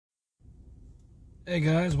Hey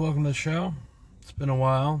guys, welcome to the show. It's been a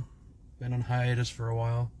while. Been on hiatus for a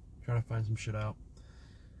while. Trying to find some shit out.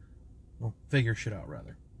 Well, figure shit out,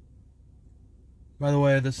 rather. By the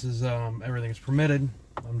way, this is Everything's Permitted.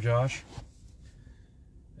 I'm Josh.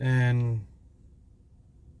 And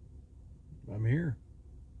I'm here.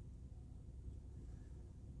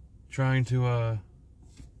 Trying to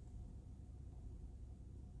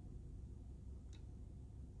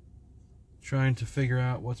figure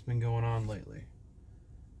out what's been going on lately.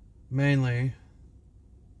 Mainly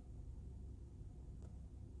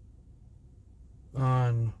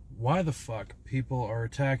on why the fuck people are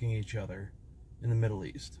attacking each other in the Middle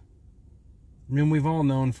East. I mean, we've all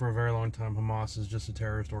known for a very long time Hamas is just a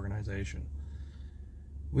terrorist organization.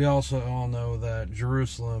 We also all know that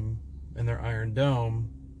Jerusalem and their Iron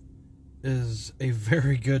Dome is a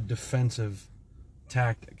very good defensive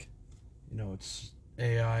tactic. You know, it's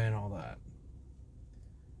AI and all that.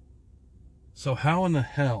 So how in the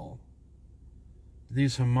hell do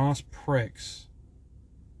these Hamas pricks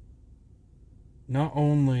not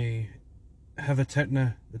only have the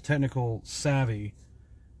technical savvy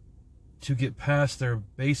to get past their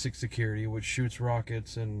basic security, which shoots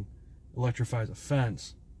rockets and electrifies a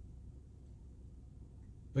fence,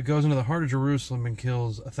 but goes into the heart of Jerusalem and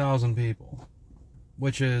kills 1,000 people,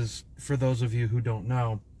 which is, for those of you who don't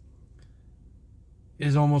know,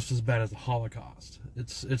 is almost as bad as the Holocaust.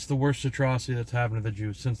 It's the worst atrocity that's happened to the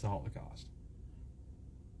Jews since the Holocaust.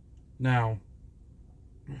 Now,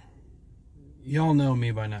 y'all know me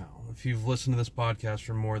by now. If you've listened to this podcast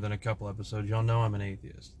for more than a couple episodes, y'all know I'm an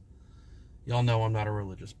atheist. Y'all know I'm not a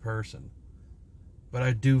religious person. But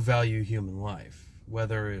I do value human life,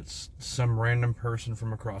 whether it's some random person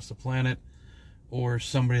from across the planet or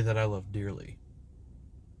somebody that I love dearly.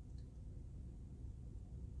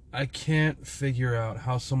 I can't figure out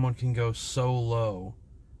how someone can go so low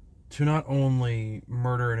to not only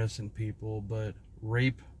murder innocent people, but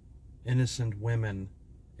rape innocent women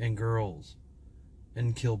and girls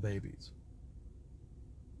and kill babies.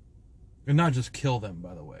 And not just kill them,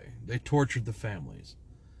 by the way. They tortured the families.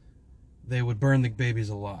 They would burn the babies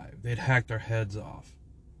alive. They'd hack their heads off.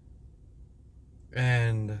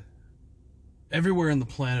 And everywhere on the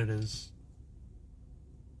planet is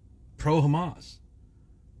pro-Hamas.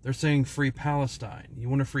 They're saying free Palestine. You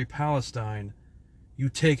want to free Palestine, you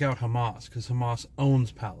take out Hamas, because Hamas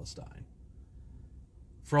owns Palestine.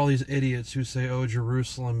 For all these idiots who say, oh,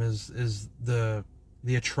 Jerusalem is the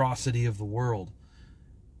atrocity of the world,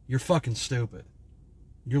 you're fucking stupid.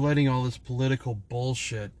 You're letting all this political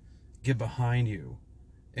bullshit get behind you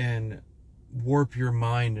and warp your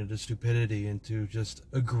mind into stupidity, into just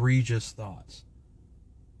egregious thoughts.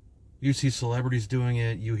 You see celebrities doing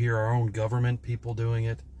it. You hear our own government people doing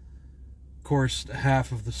it. Of course,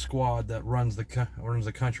 half of the squad that runs the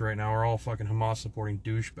country right now are all fucking Hamas-supporting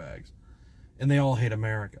douchebags. And they all hate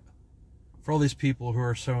America. For all these people who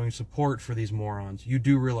are showing support for these morons, you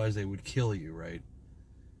do realize they would kill you, right?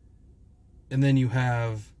 And then you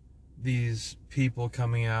have these people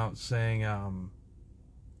coming out saying,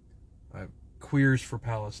 queers for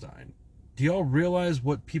Palestine. Do y'all realize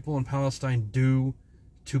what people in Palestine do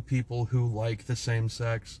to people who like the same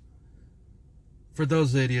sex? For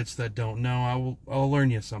those idiots that don't know, I'll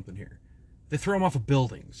learn you something here. They throw them off of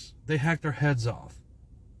buildings. They hack their heads off.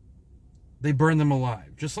 They burn them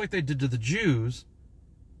alive, just like they did to the Jews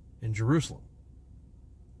in Jerusalem.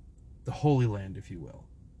 The Holy Land, if you will.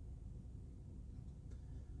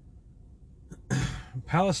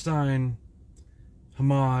 Palestine,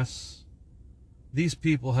 Hamas, these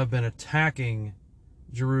people have been attacking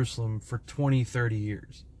Jerusalem for 20, 30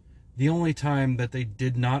 years. The only time that they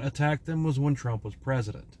did not attack them was when Trump was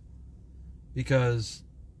president. Because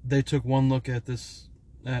they took one look at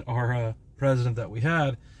our president that we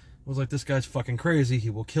had, was like, this guy's fucking crazy, he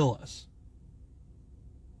will kill us.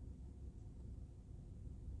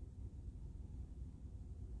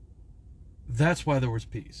 That's why there was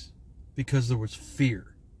peace. Because there was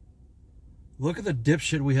fear. Look at the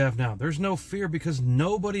dipshit we have now. There's no fear because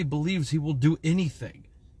nobody believes he will do anything.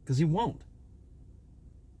 Because he won't.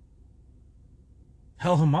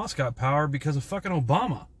 Hell, Hamas got power because of fucking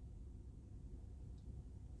Obama.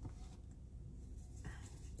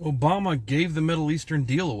 Obama gave the Middle Eastern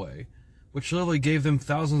deal away, which literally gave them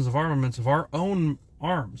thousands of armaments of our own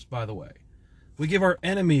arms, by the way. We give our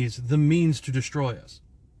enemies the means to destroy us.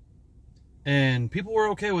 And people were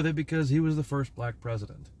okay with it because he was the first black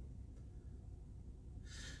president.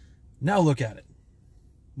 Now look at it.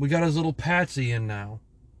 We got his little patsy in now.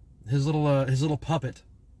 His little puppet.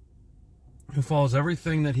 Who follows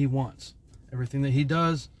everything that he wants. Everything that he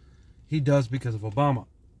does because of Obama.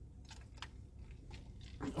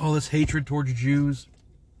 all this hatred towards Jews,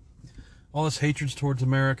 all this hatred towards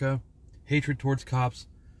America, hatred towards cops,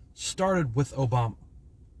 started with Obama.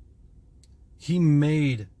 He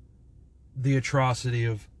made the atrocity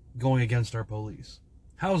of going against our police.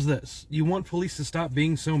 How's this? You want police to stop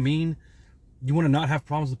being so mean? You want to not have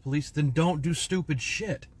problems with police? Then don't do stupid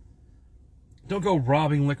shit. Don't go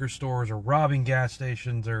robbing liquor stores or robbing gas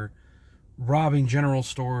stations or robbing general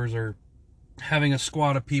stores or having a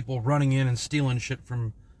squad of people running in and stealing shit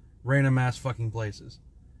from random ass fucking places.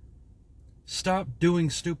 Stop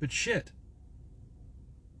doing stupid shit.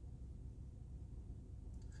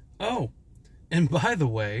 Oh, and by the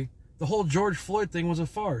way, the whole George Floyd thing was a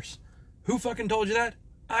farce. Who fucking told you that?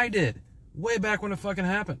 I did. Way back when it fucking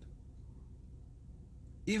happened.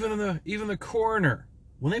 Even the coroner,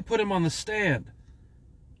 when they put him on the stand,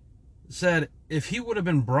 said if he would have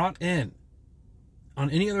been brought in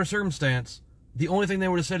on any other circumstance, the only thing they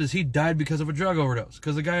would have said is he died because of a drug overdose,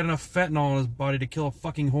 because the guy had enough fentanyl in his body to kill a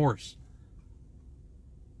fucking horse.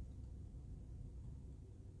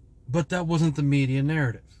 But that wasn't the media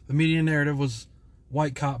narrative. The media narrative was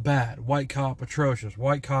white cop bad, white cop atrocious,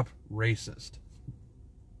 white cop racist.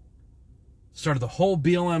 Started the whole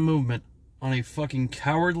BLM movement on a fucking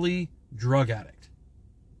cowardly drug addict,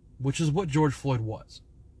 which is what George Floyd was.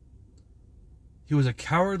 He was a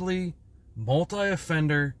cowardly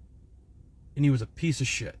multi-offender, and he was a piece of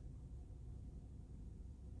shit.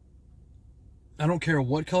 I don't care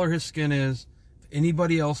what color his skin is. If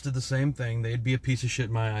anybody else did the same thing, they'd be a piece of shit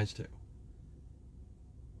in my eyes too.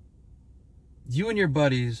 You and your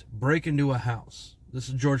buddies break into a house. This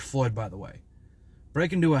is George Floyd, by the way.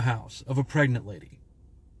 Break into a house of a pregnant lady.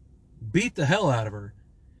 Beat the hell out of her.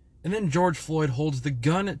 And then George Floyd holds the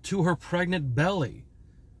gun to her pregnant belly.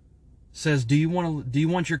 Says, do you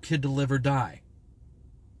want your kid to live or die?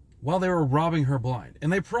 While they were robbing her blind.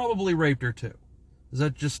 And they probably raped her too. Because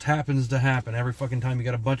that just happens to happen every fucking time you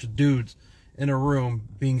got a bunch of dudes in a room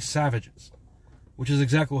being savages. Which is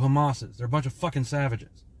exactly what Hamas is. They're a bunch of fucking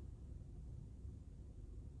savages.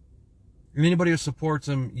 And anybody who supports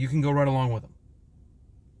them, you can go right along with them.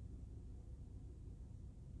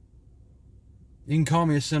 You can call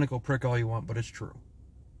me a cynical prick all you want, but it's true.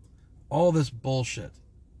 All this bullshit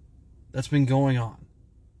that's been going on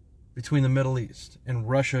between the Middle East and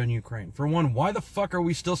Russia and Ukraine. For one, why the fuck are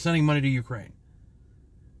we still sending money to Ukraine?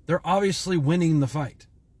 They're obviously winning the fight.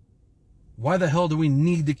 Why the hell do we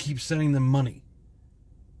need to keep sending them money?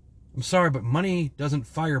 I'm sorry, but money doesn't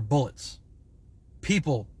fire bullets.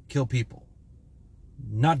 People kill people,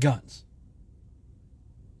 not guns.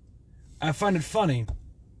 I find it funny,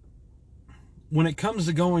 when it comes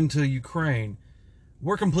to going to Ukraine,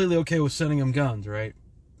 we're completely okay with sending them guns, right?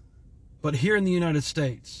 But here in the United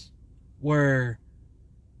States, where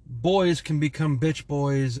boys can become bitch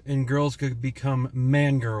boys and girls could become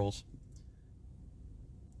man girls,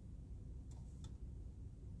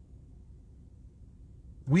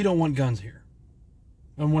 we don't want guns here.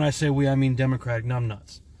 And when I say we, I mean Democratic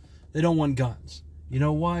numbnuts. They don't want guns. You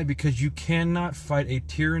know why? Because you cannot fight a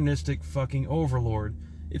tyrannistic fucking overlord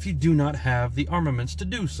if you do not have the armaments to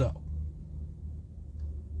do so.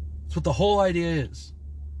 That's what the whole idea is.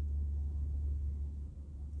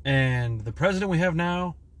 And the president we have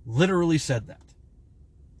now literally said that.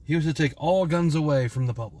 He was to take all guns away from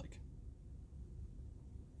the public.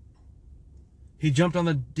 He jumped on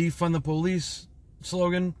the defund the police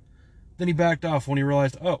slogan, then he backed off when he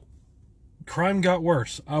realized, oh, crime got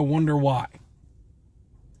worse. I wonder why.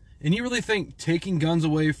 And you really think taking guns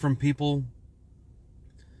away from people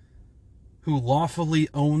who lawfully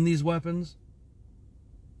own these weapons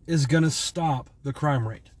is going to stop the crime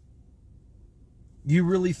rate? You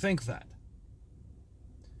really think that?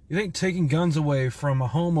 You think taking guns away from a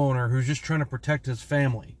homeowner who's just trying to protect his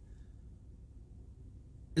family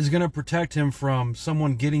is going to protect him from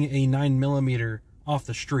someone getting a 9mm off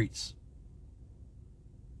the streets?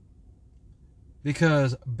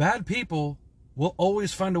 Because bad people will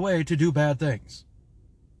always find a way to do bad things.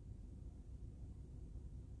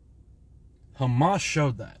 Hamas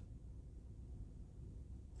showed that.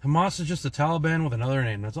 Hamas is just the Taliban with another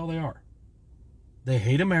name. That's all they are. They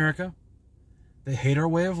hate America. They hate our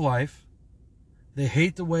way of life. They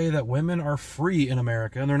hate the way that women are free in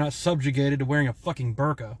America and they're not subjugated to wearing a fucking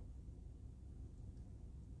burqa.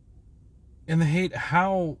 And they hate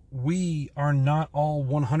how we are not all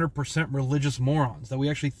 100% religious morons, that we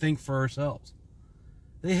actually think for ourselves.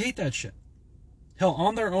 They hate that shit. Hell,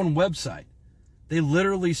 on their own website, they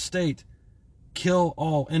literally state, kill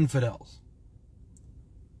all infidels.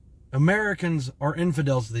 Americans are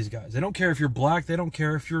infidels to these guys. They don't care if you're black. They don't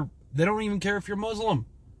even care if you're Muslim.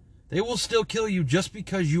 They will still kill you just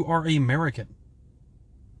because you are American.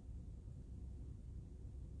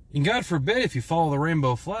 And God forbid if you follow the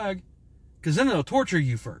rainbow flag, because then they'll torture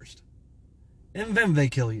you first. And then they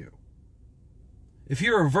kill you. If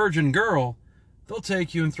you're a virgin girl, they'll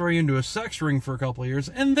take you and throw you into a sex ring for a couple of years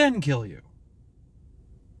and then kill you.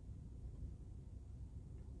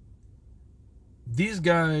 These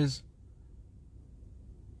guys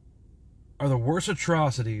are the worst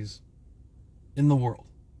atrocities in the world.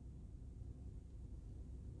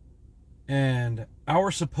 And our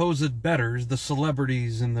supposed betters, the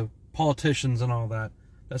celebrities and the politicians and all that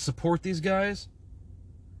support these guys,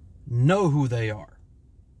 know who they are.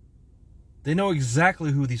 They know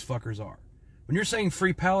exactly who these fuckers are. When you're saying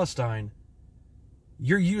Free Palestine,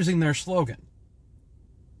 you're using their slogan.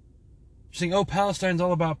 You're saying, oh, Palestine's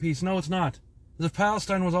all about peace. No, it's not. Because if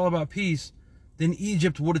Palestine was all about peace, then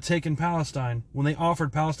Egypt would have taken Palestine when they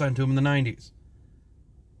offered Palestine to them in the 90s.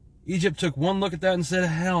 Egypt took one look at that and said,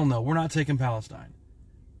 hell no, we're not taking Palestine.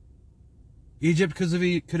 Egypt could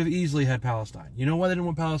have easily had Palestine. You know why they didn't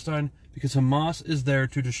want Palestine? Because Hamas is there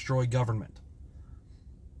to destroy government.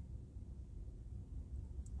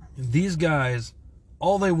 These guys,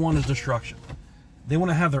 all they want is destruction. They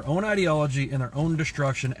want to have their own ideology and their own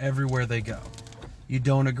destruction everywhere they go. You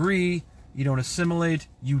don't agree, you don't assimilate,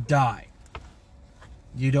 you die.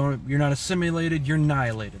 You're not assimilated, you're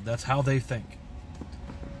annihilated. That's how they think.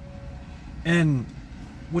 And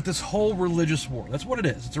with this whole religious war, that's what it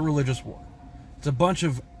is. It's a religious war. It's a bunch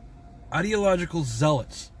of ideological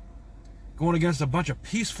zealots going against a bunch of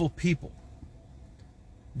peaceful people.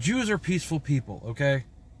 Jews are peaceful people, okay?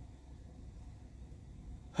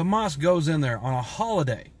 Hamas goes in there on a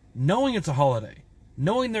holiday, knowing it's a holiday,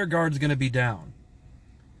 knowing their guard's going to be down,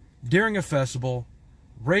 during a festival,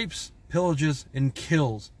 rapes, pillages, and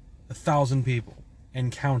kills 1,000 people,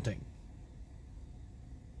 and counting.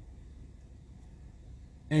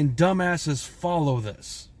 And dumbasses follow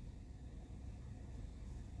this.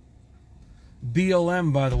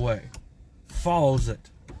 BLM, by the way, follows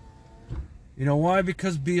it. You know why?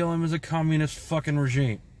 Because BLM is a communist fucking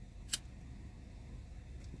regime.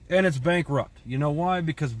 And it's bankrupt. You know why?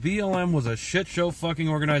 Because BLM was a shit show fucking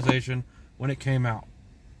organization when it came out.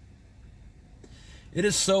 It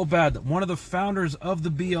is so bad that one of the founders of the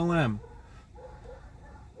BLM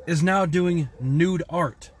is now doing nude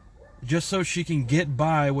art just so she can get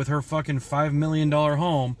by with her fucking $5 million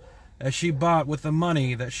home that she bought with the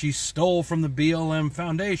money that she stole from the BLM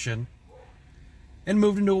Foundation and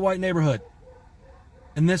moved into a white neighborhood.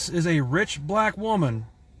 And this is a rich black woman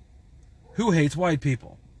who hates white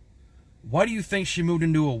people. Why do you think she moved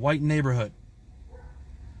into a white neighborhood?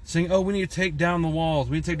 Saying, oh, we need to take down the walls.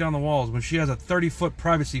 We need to take down the walls when she has a 30-foot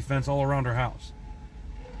privacy fence all around her house.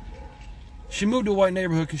 She moved to a white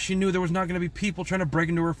neighborhood because she knew there was not going to be people trying to break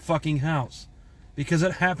into her fucking house. Because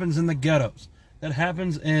it happens in the ghettos. That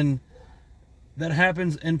happens in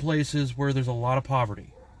places where there's a lot of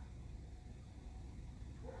poverty.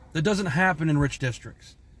 That doesn't happen in rich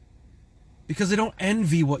districts. Because they don't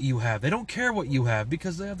envy what you have. They don't care what you have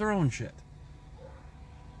because they have their own shit.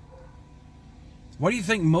 Why do you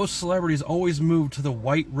think most celebrities always move to the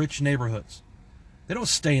white rich neighborhoods? They don't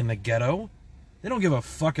stay in the ghetto. They don't give a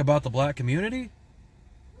fuck about the black community.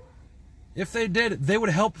 If they did, they would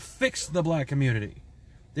help fix the black community.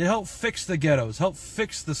 They'd help fix the ghettos, help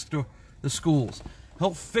fix the schools,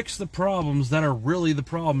 help fix the problems that are really the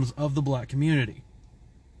problems of the black community.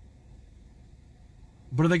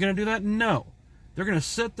 But are they going to do that? No. They're going to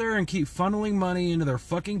sit there and keep funneling money into their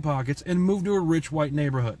fucking pockets and move to a rich white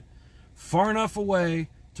neighborhood, far enough away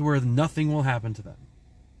to where nothing will happen to them.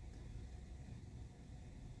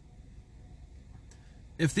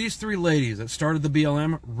 If these three ladies that started the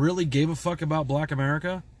BLM really gave a fuck about black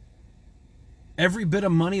America, every bit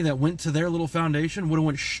of money that went to their little foundation would have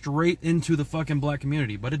went straight into the fucking black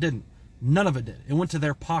community, but it didn't. None of it did. It went to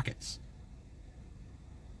their pockets.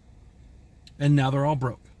 And now they're all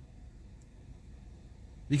broke.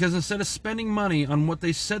 Because instead of spending money on what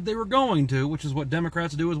they said they were going to, which is what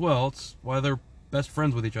Democrats do as well, it's why they're best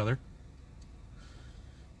friends with each other,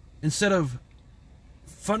 instead of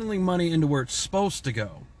funneling money into where it's supposed to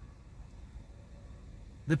go,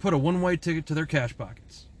 they put a one-way ticket to their cash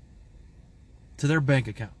pockets, to their bank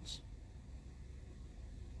accounts.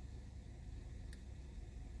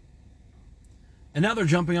 And now they're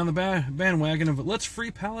jumping on the bandwagon of let's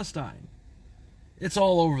free Palestine. It's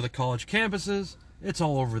all over the college campuses. It's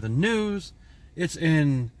all over the news. It's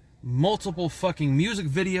in multiple fucking music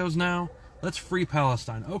videos now. Let's free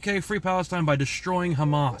Palestine. Okay, free Palestine by destroying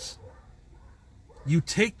Hamas. You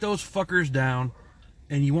take those fuckers down,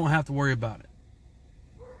 and you won't have to worry about it.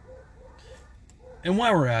 And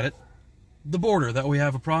while we're at it, the border that we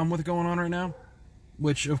have a problem with going on right now,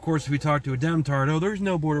 Which, of course, if you talk to a Demtard, oh, there's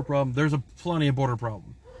no border problem. There's plenty of border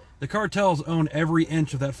problem. The cartels own every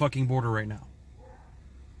inch of that fucking border right now.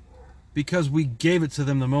 Because we gave it to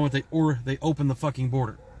them the moment they opened the fucking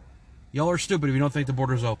border. Y'all are stupid if you don't think the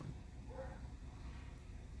border's open.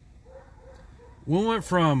 We went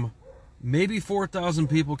from maybe 4,000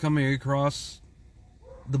 people coming across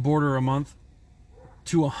the border a month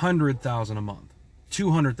to 100,000 a month.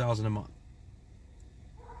 200,000 a month.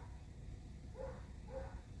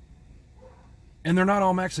 And they're not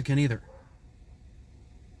all Mexican either.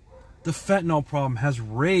 The fentanyl problem has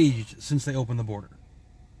raged since they opened the border.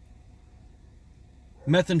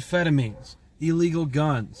 Methamphetamines, illegal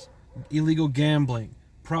guns, illegal gambling,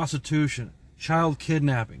 prostitution, child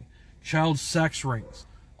kidnapping, child sex rings.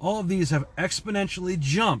 All of these have exponentially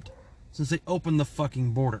jumped since they opened the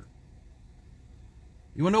fucking border.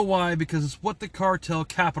 You wanna know why? Because it's what the cartel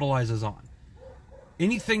capitalizes on.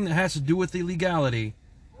 Anything that has to do with illegality,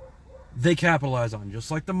 they capitalize on,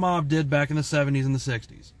 just like the mob did back in the 70s and the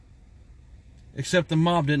 60s. Except the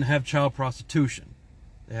mob didn't have child prostitution.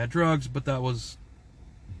 They had drugs, but that was,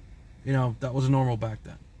 that was normal back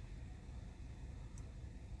then.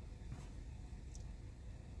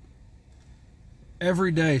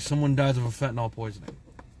 Every day someone dies of a fentanyl poisoning.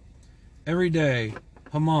 Every day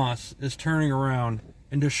Hamas is turning around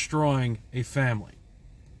and destroying a family.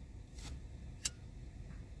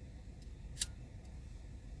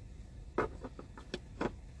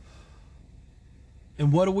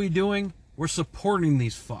 And what are we doing? We're supporting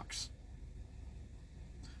these fucks.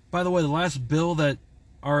 By the way, the last bill that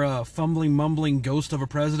our fumbling, mumbling ghost of a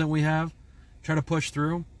president we have tried to push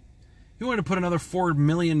through, he wanted to put another $4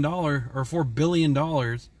 billion,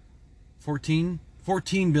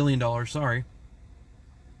 $14 billion, sorry,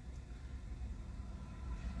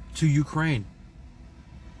 to Ukraine.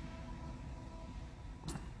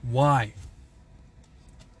 Why?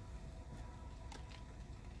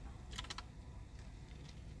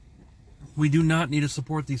 We do not need to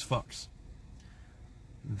support these fucks.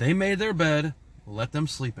 They made their bed, let them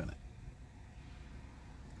sleep in it.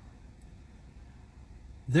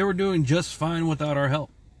 They were doing just fine without our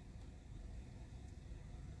help.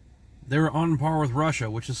 They were on par with Russia,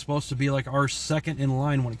 which is supposed to be like our second in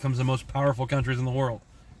line when it comes to most powerful countries in the world.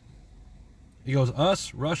 It goes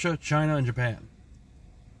us, Russia, China, and Japan.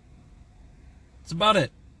 That's about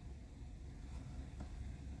it.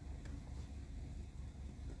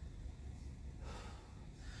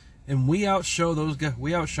 And we outshine those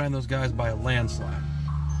guys by a landslide.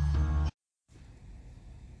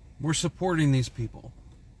 We're supporting these people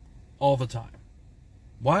all the time.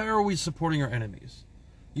 Why are we supporting our enemies?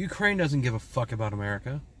 Ukraine doesn't give a fuck about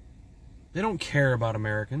America. They don't care about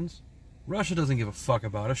Americans. Russia doesn't give a fuck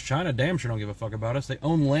about us. China damn sure don't give a fuck about us. They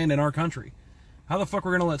own land in our country. How the fuck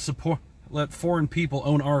are we gonna let foreign people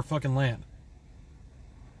own our fucking land?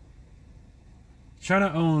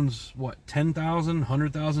 China owns, what, 10,000,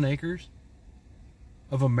 100,000 acres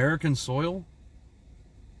of American soil?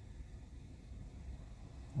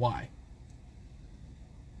 Why?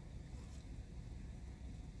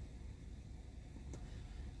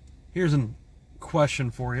 Here's a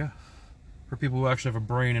question for you, for people who actually have a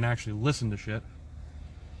brain and actually listen to shit.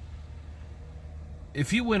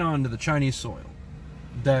 If you went on to the Chinese soil,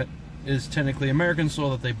 that is technically American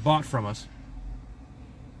soil that they bought from us,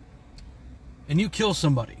 and you kill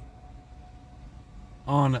somebody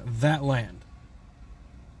on that land,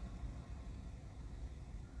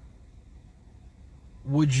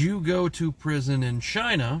 would you go to prison in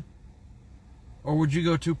China, or would you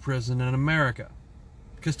go to prison in America?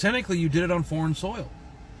 Because technically you did it on foreign soil.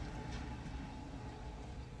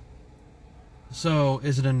 So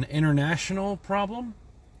is it an international problem,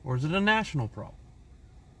 or is it a national problem?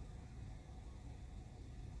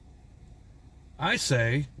 I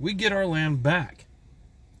say we get our land back.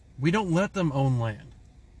 We don't let them own land.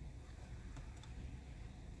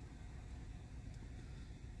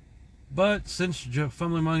 But since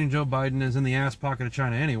fumbling money Joe Biden is in the ass pocket of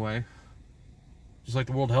China anyway, just like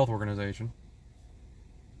the World Health Organization,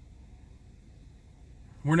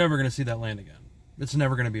 we're never going to see that land again. It's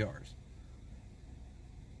never going to be ours.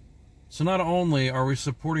 So not only are we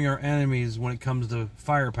supporting our enemies when it comes to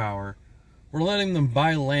firepower, we're letting them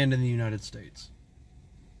buy land in the United States.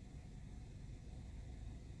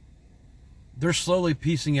 They're slowly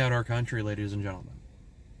piecing out our country, ladies and gentlemen.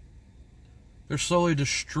 They're slowly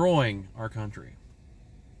destroying our country.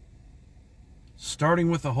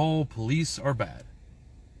 Starting with the whole police are bad.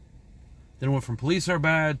 Then it went from police are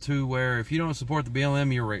bad to where if you don't support the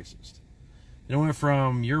BLM, you're racist. Then it went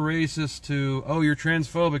from you're racist to, oh, you're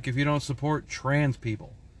transphobic if you don't support trans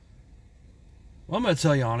people. Well, I'm going to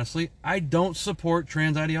tell you honestly, I don't support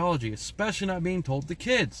trans ideology, especially not being told to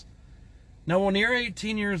kids. Now, when you're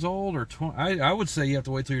 18 years old, or 20, I would say you have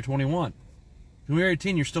to wait till you're 21. When you're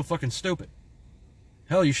 18, you're still fucking stupid.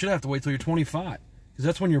 Hell, you should have to wait till you're 25, because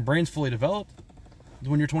that's when your brain's fully developed. It's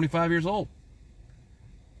when you're 25 years old.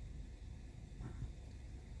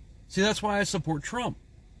 See, that's why I support Trump.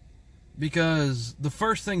 Because the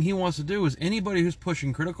first thing he wants to do is anybody who's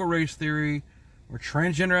pushing critical race theory or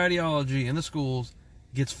transgender ideology in the schools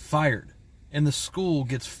gets fired. And the school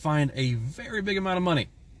gets fined a very big amount of money.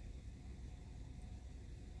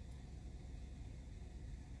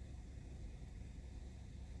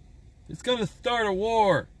 It's going to start a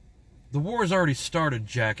war. The war's already started,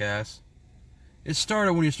 jackass. It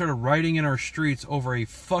started when you started rioting in our streets over a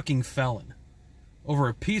fucking felon. Over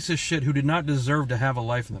a piece of shit who did not deserve to have a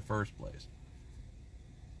life in the first place.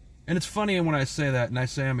 And it's funny when I say that, and I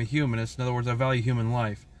say I'm a humanist, in other words, I value human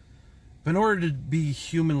life. But in order to be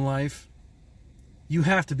human life, you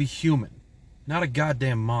have to be human, not a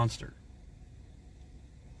goddamn monster.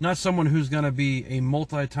 Not someone who's going to be a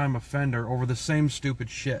multi-time offender over the same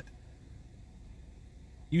stupid shit.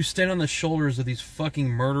 You stand on the shoulders of these fucking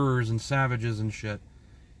murderers and savages and shit,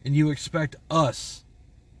 and you expect us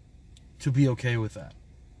to be okay with that.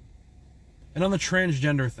 And on the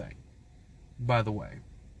transgender thing, by the way,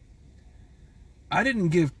 I didn't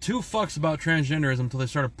give two fucks about transgenderism until they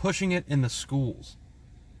started pushing it in the schools.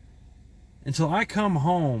 Until I come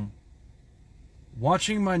home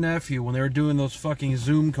watching my nephew when they were doing those fucking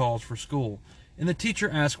Zoom calls for school, and the teacher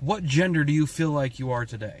asked, "What gender do you feel like you are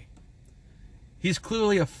today?" He's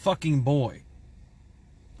clearly a fucking boy.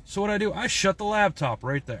 So what I do, I shut the laptop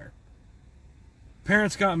right there.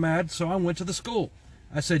 Parents got mad, so I went to the school.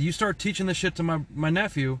 I said, "You start teaching this shit to my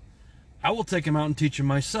nephew, I will take him out and teach him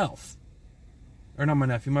myself." Or not my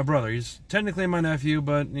nephew, my brother. He's technically my nephew,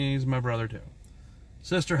 but he's my brother too.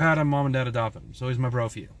 Sister had him, mom and dad adopted him, so he's my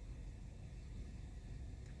bro-few.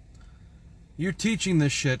 You're teaching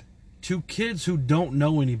this shit to kids who don't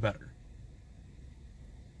know any better.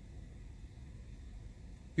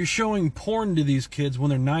 You're showing porn to these kids when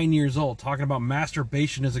they're 9 years old, talking about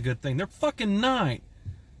masturbation is a good thing. They're fucking 9.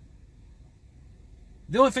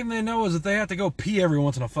 The only thing they know is that they have to go pee every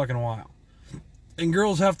once in a fucking while. And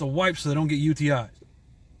girls have to wipe so they don't get UTIs.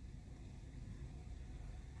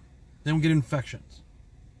 They don't get infections.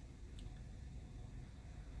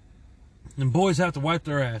 And boys have to wipe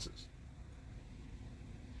their asses.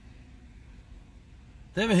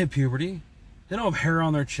 They haven't hit puberty. They don't have hair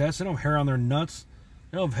on their chest. They don't have hair on their nuts.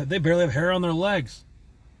 They barely have hair on their legs.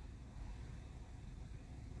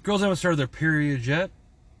 Girls haven't started their periods yet.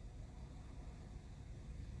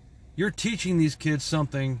 You're teaching these kids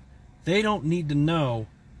something they don't need to know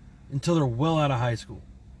until they're well out of high school.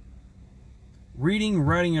 Reading,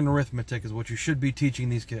 writing, and arithmetic is what you should be teaching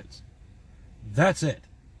these kids. That's it.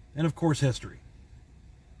 And of course, history.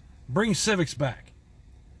 Bring civics back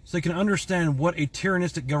so they can understand what a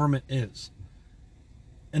tyrannistic government is.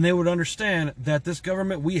 And they would understand that this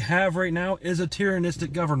government we have right now is a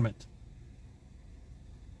tyrannistic government.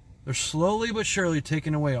 They're slowly but surely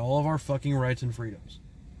taking away all of our fucking rights and freedoms.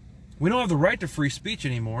 We don't have the right to free speech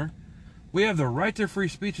anymore. We have the right to free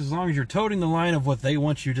speech as long as you're toting the line of what they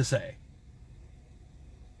want you to say.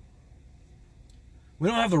 We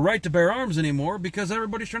don't have the right to bear arms anymore because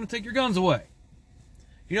everybody's trying to take your guns away.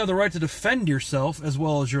 You have the right to defend yourself as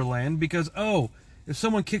well as your land because, if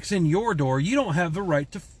someone kicks in your door, you don't have the right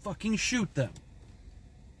to fucking shoot them.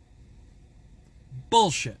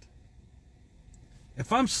 Bullshit.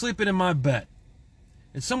 If I'm sleeping in my bed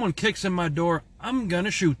and someone kicks in my door, I'm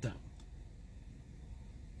gonna shoot them.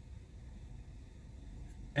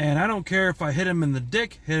 And I don't care if I hit him in the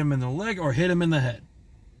dick, hit him in the leg, or hit him in the head.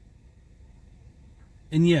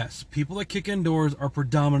 And yes, people that kick in doors are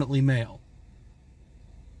predominantly male.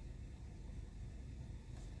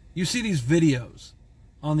 You see these videos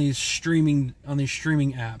on these streaming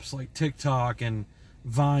apps like TikTok and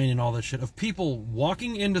Vine and all this shit of people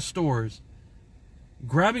walking into stores,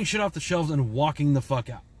 grabbing shit off the shelves and walking the fuck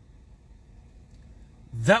out.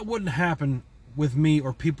 That wouldn't happen with me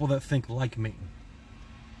or people that think like me.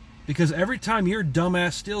 Because every time your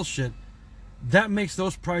dumbass steals shit, that makes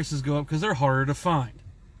those prices go up because they're harder to find.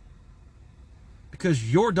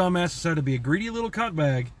 Because your dumbass decided to be a greedy little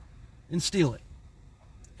cutbag and steal it.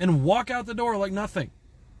 And walk out the door like nothing.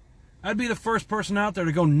 I'd be the first person out there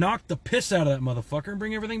to go knock the piss out of that motherfucker and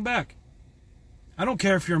bring everything back. I don't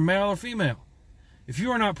care if you're male or female. If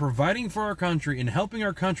you are not providing for our country and helping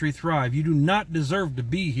our country thrive, you do not deserve to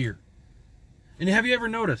be here. And have you ever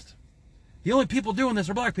noticed? The only people doing this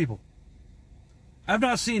are black people. I've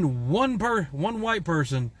not seen one white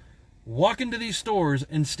person walk into these stores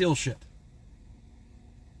and steal shit.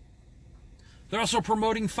 They're also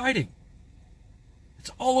promoting fighting.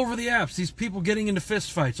 It's all over the apps. These people getting into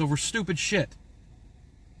fist fights over stupid shit.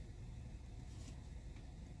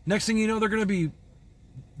 Next thing you know, they're going to be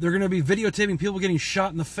videotaping people getting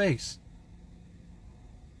shot in the face.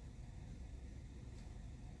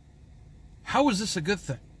 How is this a good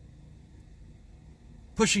thing?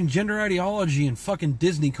 Pushing gender ideology in fucking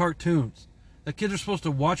Disney cartoons that kids are supposed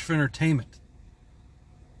to watch for entertainment.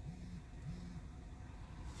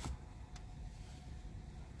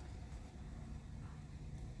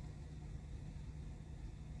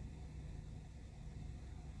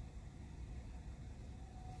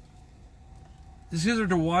 These kids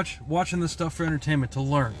are watching this stuff for entertainment, to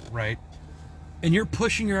learn, right? And you're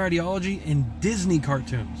pushing your ideology in Disney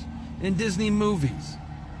cartoons, in Disney movies.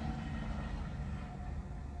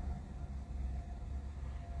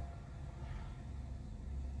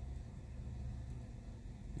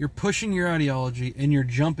 You're pushing your ideology and you're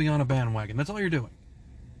jumping on a bandwagon. That's all you're doing.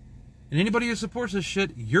 And anybody who supports this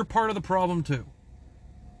shit, you're part of the problem too.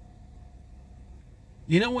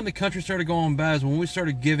 You know when the country started going bad is when we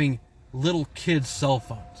started giving little kids cell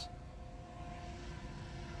phones.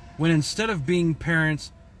 When instead of being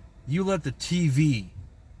parents, you let the TV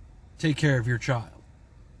take care of your child.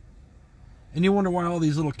 And you wonder why all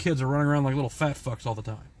these little kids are running around like little fat fucks all the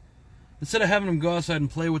time. Instead of having them go outside and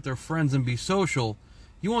play with their friends and be social,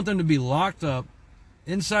 you want them to be locked up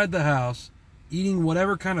inside the house, eating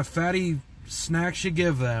whatever kind of fatty snacks you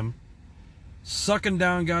give them, sucking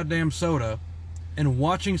down goddamn soda, and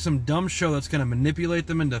watching some dumb show that's going to manipulate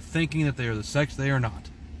them into thinking that they are the sex they are not.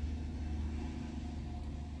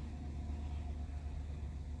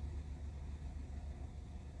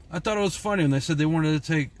 I thought it was funny when they said they wanted to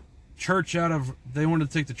take the church out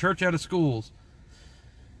of schools.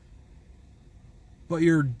 But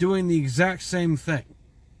you're doing the exact same thing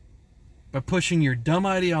by pushing your dumb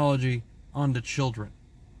ideology onto children.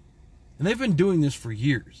 And they've been doing this for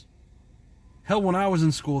years. Hell, when I was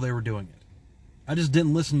in school, they were doing it. I just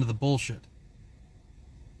didn't listen to the bullshit.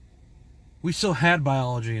 We still had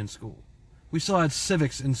biology in school. We still had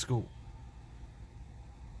civics in school.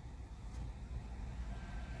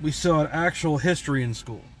 We still had actual history in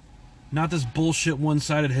school. Not this bullshit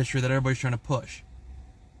one-sided history that everybody's trying to push.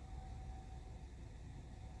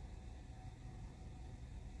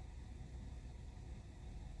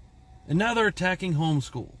 And now they're attacking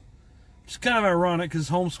homeschool. Which is kind of ironic because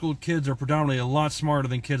homeschooled kids are predominantly a lot smarter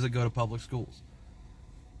than kids that go to public schools.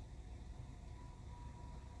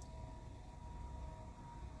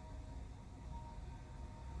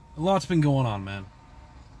 A lot's been going on, man.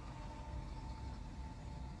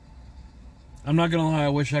 I'm not going to lie, I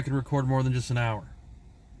wish I could record more than just an hour.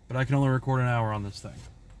 But I can only record an hour on this thing.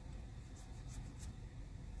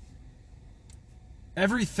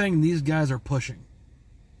 Everything these guys are pushing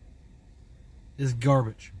is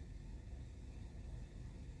garbage.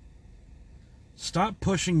 Stop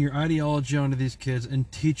pushing your ideology onto these kids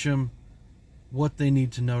and teach them what they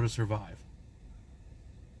need to know to survive.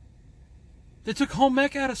 They took home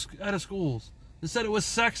ec out of schools. They said it was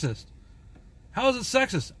sexist. How is it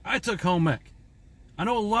sexist? I took home ec. I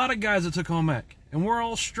know a lot of guys that took home ec, and we're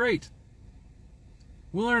all straight.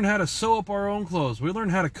 We learned how to sew up our own clothes. We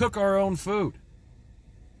learned how to cook our own food.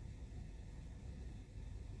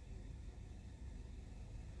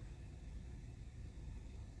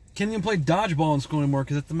 Can't even play dodgeball in school anymore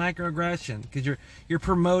because it's a microaggression. Because you're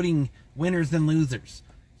promoting winners and losers.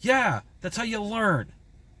 Yeah, that's how you learn.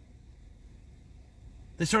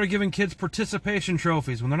 They started giving kids participation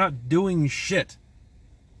trophies when they're not doing shit.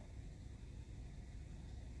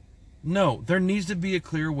 No, there needs to be a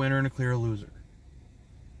clear winner and a clear loser.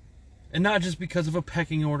 And not just because of a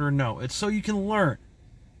pecking order, no. It's so you can learn.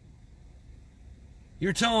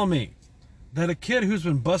 You're telling me that a kid who's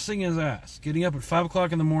been busting his ass, getting up at 5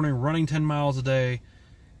 o'clock in the morning, running 10 miles a day,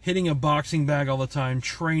 hitting a boxing bag all the time,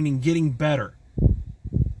 training, getting better,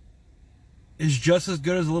 is just as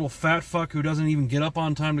good as a little fat fuck who doesn't even get up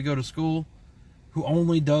on time to go to school, who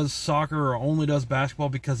only does soccer or only does basketball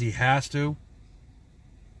because he has to.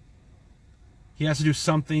 He has to do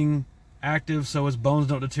something active so his bones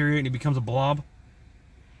don't deteriorate and he becomes a blob.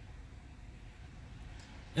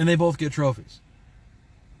 And they both get trophies.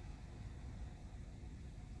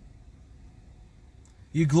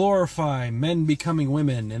 You glorify men becoming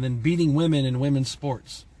women and then beating women in women's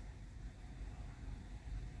sports.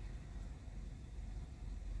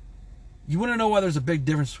 You want to know why there's a big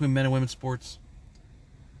difference between men and women's sports?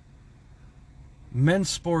 Men's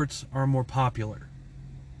sports are more popular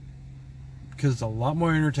because it's a lot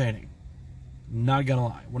more entertaining. Not gonna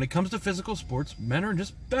lie. When it comes to physical sports, men are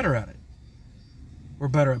just better at it. We're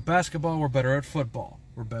better at basketball. We're better at football.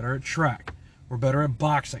 We're better at track. We're better at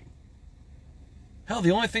boxing. Hell, the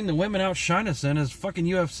only thing the women outshine us in is fucking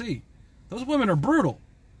UFC. Those women are brutal.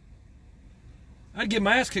 I'd get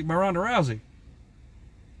my ass kicked by Ronda Rousey.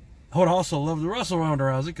 I would also love to wrestle Ronda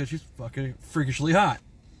Rousey because she's fucking freakishly hot.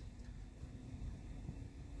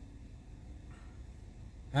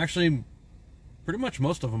 Actually, pretty much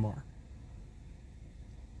most of them are.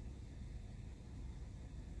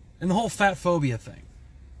 And the whole fat phobia thing.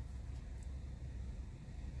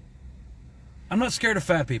 I'm not scared of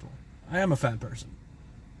fat people. I am a fat person.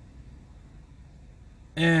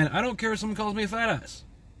 And I don't care if someone calls me a fat ass.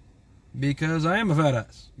 Because I am a fat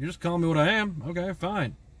ass. You just call me what I am. Okay,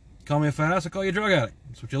 fine. Call me a fat ass, I call you a drug addict.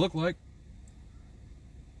 That's what you look like.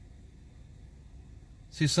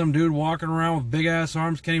 See some dude walking around with big ass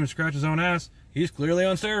arms, can't even scratch his own ass. He's clearly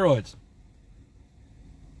on steroids.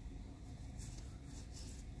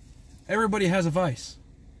 Everybody has a vice.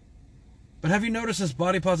 But have you noticed this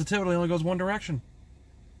body positivity only goes one direction?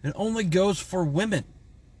 It only goes for women.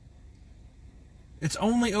 It's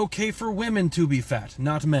only okay for women to be fat,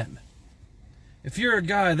 not men. If you're a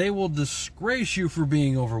guy, they will disgrace you for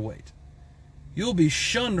being overweight. You'll be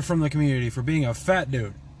shunned from the community for being a fat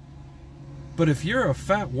dude. But if you're a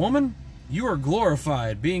fat woman, you are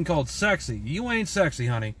glorified, being called sexy. You ain't sexy,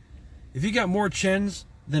 honey. If you got more chins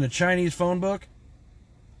than a Chinese phone book,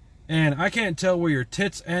 and I can't tell where your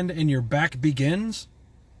tits end and your back begins,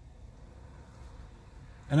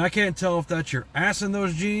 and I can't tell if that's your ass in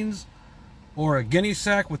those jeans or a guinea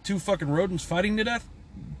sack with two fucking rodents fighting to death,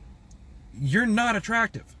 you're not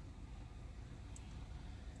attractive.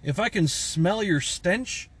 If I can smell your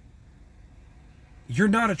stench, you're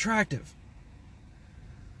not attractive.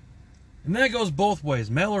 And that goes both ways,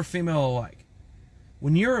 male or female alike.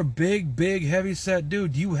 When you're a big, heavy-set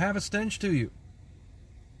dude, you have a stench to you.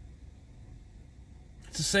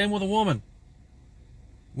 It's the same with a woman.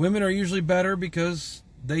 Women are usually better because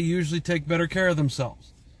they usually take better care of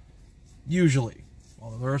themselves. Usually.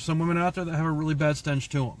 Although there are some women out there that have a really bad stench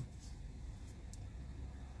to them.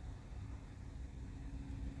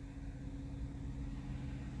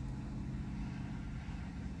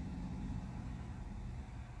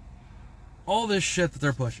 All this shit that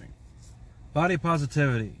they're pushing. Body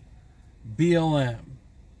positivity. BLM.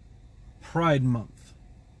 Pride Month.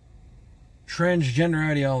 Transgender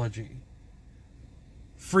ideology.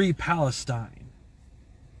 Free Palestine.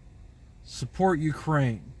 Support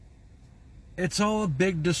Ukraine. It's all a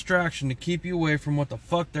big distraction to keep you away from what the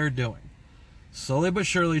fuck they're doing. Slowly but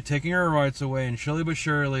surely taking our rights away, and slowly but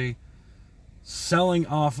surely selling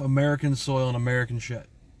off American soil and American shit.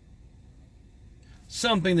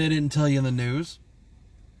 Something they didn't tell you in the news.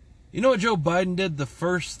 You know what Joe Biden did? The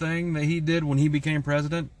first thing that he did when he became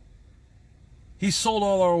president? He sold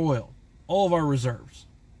all our oil. All of our reserves.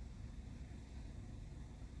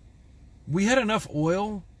 We had enough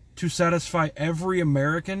oil to satisfy every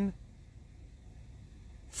American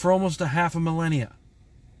for almost a half a millennia.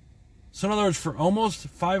 So in other words, for almost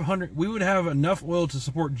 500, we would have enough oil to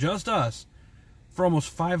support just us for almost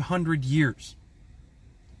 500 years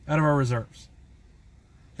out of our reserves.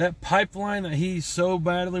 That pipeline that he so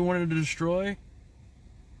badly wanted to destroy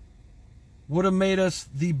would have made us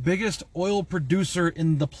the biggest oil producer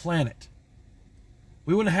in the planet.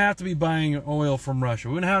 We wouldn't have to be buying oil from Russia.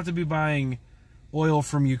 We wouldn't have to be buying oil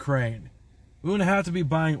from Ukraine. We wouldn't have to be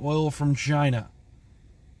buying oil from China.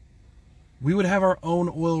 We would have our own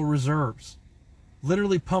oil reserves.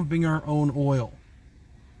 Literally pumping our own oil.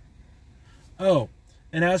 Oh,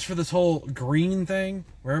 and as for this whole green thing,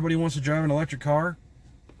 where everybody wants to drive an electric car,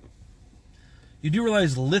 you do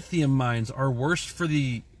realize lithium mines are worse for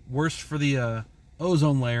the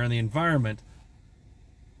ozone layer and the environment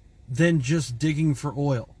than just digging for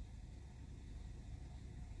oil.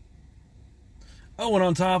 Oh, and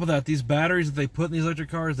on top of that, these batteries that they put in these electric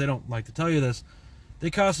cars, they don't like to tell you this, they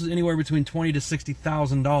cost us anywhere between $20,000 to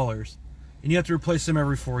 $60,000, and you have to replace them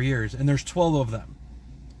every 4 years, and there's 12 of them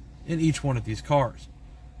in each one of these cars,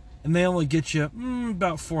 and they only get you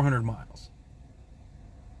about 400 miles.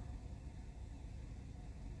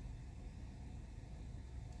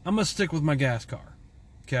 I'm going to stick with my gas car,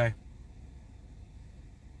 okay?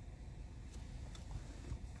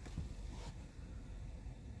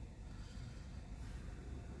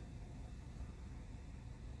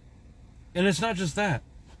 And it's not just that.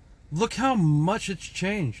 Look how much it's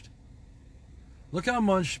changed. Look how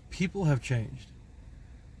much people have changed.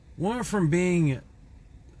 One from being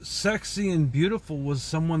sexy and beautiful was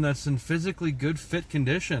someone that's in physically good, fit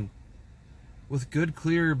condition with good,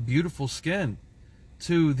 clear, beautiful skin,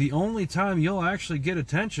 to the only time you'll actually get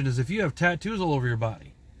attention is if you have tattoos all over your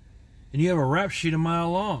body. and you have a rap sheet a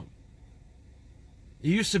mile long. It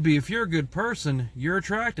used to be, if you're a good person, you're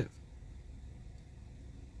attractive.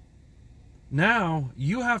 Now,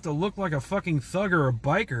 you have to look like a fucking thug or a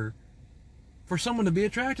biker for someone to be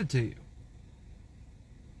attracted to you.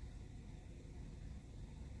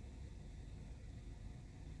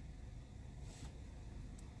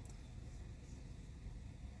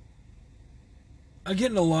 I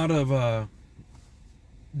get in a lot of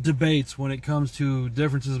debates when it comes to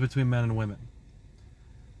differences between men and women.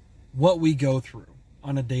 What we go through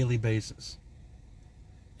on a daily basis.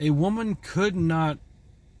 A woman could not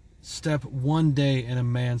step one day in a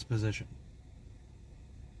man's position.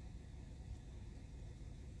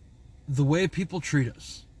 The way people treat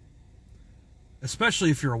us,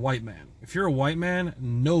 especially if you're a white man. If you're a white man,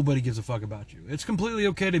 nobody gives a fuck about you. It's completely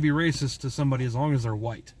okay to be racist to somebody as long as they're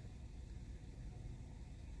white.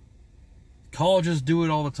 Colleges do it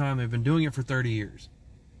all the time. They've been doing it for 30 years.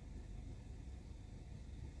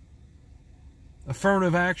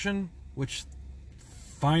 Affirmative action, which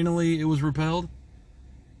finally it was repealed.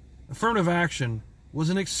 Affirmative action was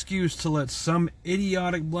an excuse to let some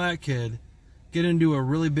idiotic black kid get into a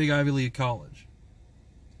really big Ivy League college.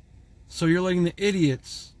 So you're letting the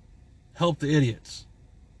idiots help the idiots.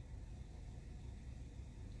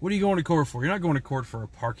 What are you going to court for? You're not going to court for a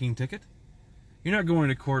parking ticket. You're not going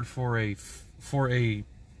to court for a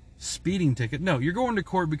speeding ticket. No, you're going to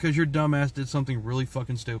court because your dumbass did something really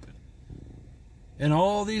fucking stupid. And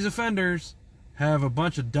all these offenders have a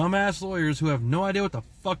bunch of dumbass lawyers who have no idea what the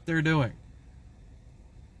fuck they're doing.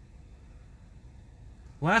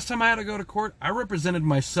 Last time I had to go to court, I represented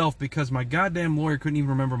myself because my goddamn lawyer couldn't even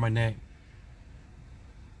remember my name.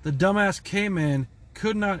 The dumbass came in,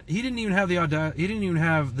 he didn't even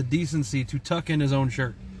have the decency to tuck in his own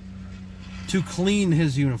shirt, to clean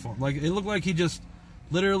his uniform. Like, it looked like he just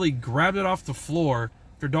literally grabbed it off the floor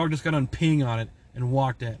after a dog just got done peeing on it and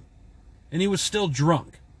walked in. And he was still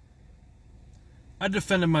drunk. I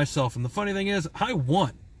defended myself, and the funny thing is, I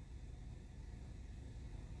won.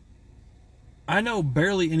 I know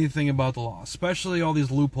barely anything about the law, especially all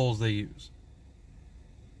these loopholes they use.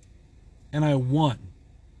 And I won.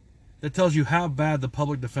 That tells you how bad the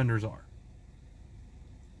public defenders are.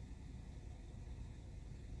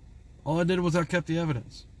 All I did was I kept the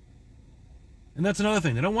evidence. And that's another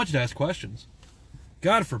thing. They don't want you to ask questions.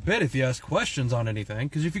 God forbid if you ask questions on anything,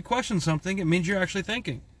 because if you question something, it means you're actually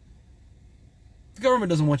thinking. The government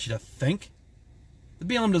doesn't want you to think. The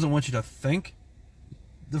BLM doesn't want you to think.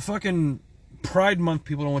 The fucking Pride Month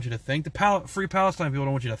people don't want you to think. The Free Palestine people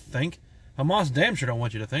don't want you to think. Hamas damn sure don't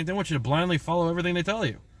want you to think. They want you to blindly follow everything they tell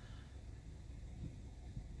you.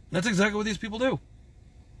 That's exactly what these people do.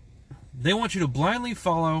 They want you to blindly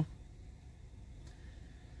follow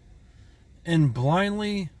and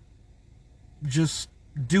blindly just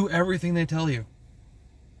do everything they tell you.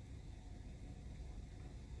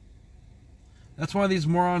 That's why these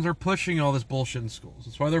morons are pushing all this bullshit in schools.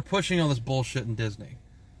 That's why they're pushing all this bullshit in Disney.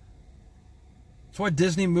 That's why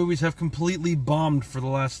Disney movies have completely bombed for the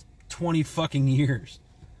last 20 fucking years.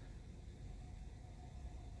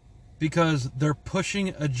 Because they're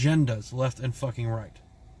pushing agendas left and fucking right.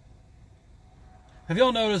 Have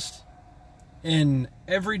y'all noticed in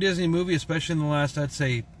every Disney movie, especially in the last, I'd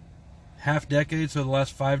say, half decade, so the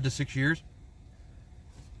last 5 to 6 years?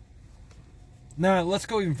 Now, let's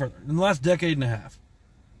go even further. In the last decade and a half,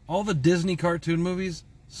 all the Disney cartoon movies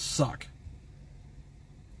suck.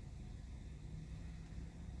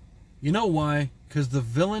 You know why? Because the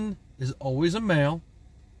villain is always a male,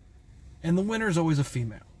 and the winner is always a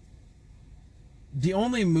female. The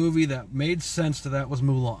only movie that made sense to that was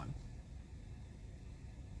Mulan.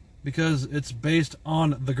 Because it's based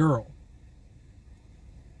on the girl.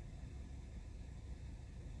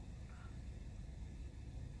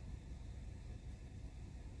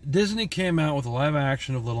 Disney came out with a live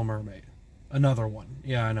action of Little Mermaid. Another one.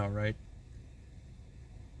 Yeah, I know, right?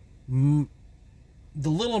 The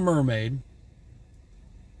Little Mermaid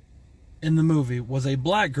in the movie was a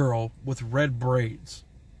black girl with red braids.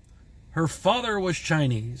 Her father was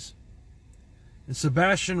Chinese. And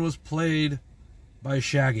Sebastian was played by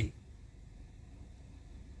Shaggy.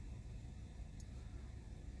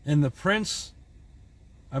 And the prince,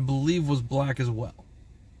 I believe, was black as well.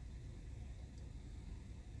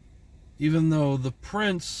 Even though the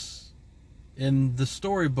prince in the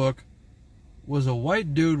storybook was a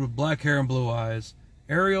white dude with black hair and blue eyes,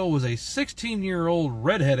 Ariel was a 16-year-old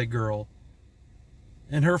redheaded girl,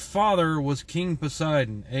 and her father was King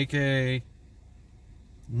Poseidon, aka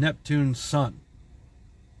Neptune's son.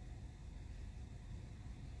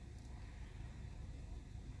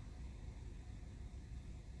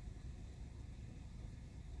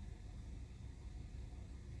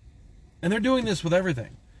 And they're doing this with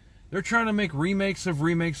everything. They're trying to make remakes of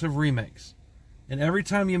remakes of remakes. And every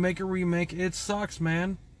time you make a remake, it sucks,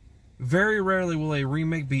 man. Very rarely will a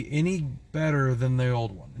remake be any better than the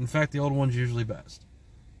old one. In fact, the old one's usually best.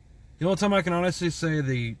 The only time I can honestly say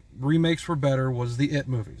the remakes were better was the It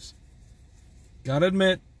movies. Gotta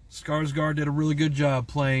admit, Skarsgård did a really good job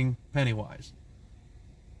playing Pennywise.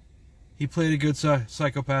 He played a good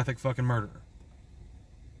psychopathic fucking murderer.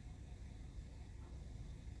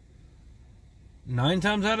 9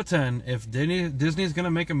 times out of 10, if Disney's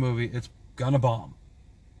gonna make a movie, it's gonna bomb.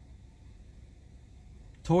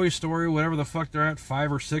 Toy Story, whatever the fuck they're at,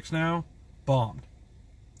 5 or 6 now, bombed.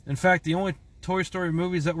 In fact, the only Toy Story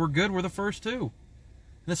movies that were good were the first 2. And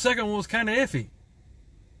the second one was kind of iffy.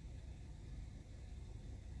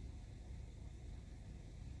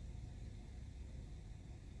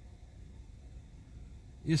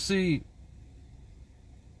 You see,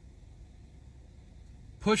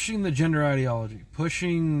 pushing the gender ideology,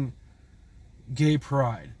 pushing gay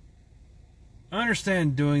pride, I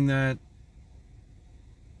understand doing that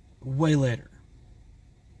way later.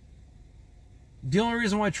 The only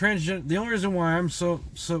reason why I'm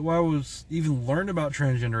why I was even learned about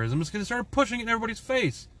transgenderism is because it started pushing it in everybody's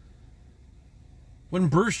face. When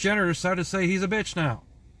Bruce Jenner decided to say he's a bitch now.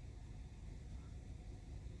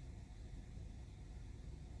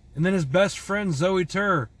 And then his best friend Zoe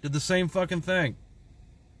Tur did the same fucking thing.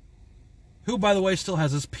 Who, by the way, still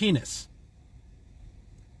has his penis.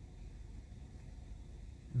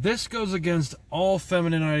 This goes against all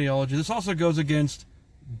feminine ideology. This also goes against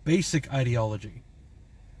basic ideology.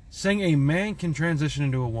 Saying a man can transition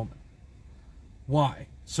into a woman. Why?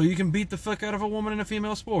 So you can beat the fuck out of a woman in a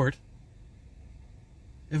female sport?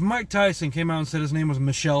 If Mike Tyson came out and said his name was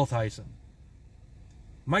Michelle Tyson,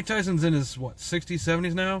 Mike Tyson's in his, 60s,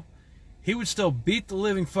 70s now? He would still beat the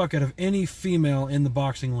living fuck out of any female in the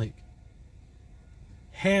boxing league.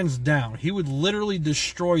 Hands down. He would literally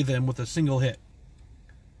destroy them with a single hit.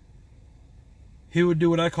 He would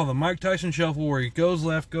do what I call the Mike Tyson shuffle, where he goes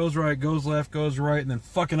left, goes right, goes left, goes right, and then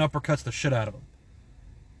fucking uppercuts the shit out of him.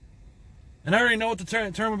 And I already know what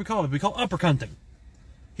the term would be called. It would be called uppercutting.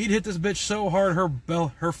 He'd hit this bitch so hard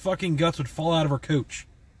her fucking guts would fall out of her cooch.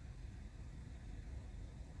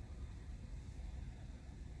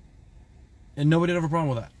 And nobody would have a problem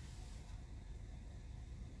with that.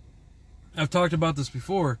 I've talked about this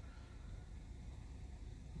before.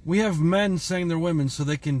 We have men saying they're women so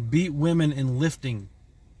they can beat women in lifting.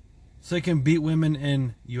 So they can beat women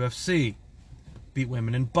in UFC. Beat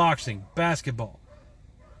women in boxing, basketball.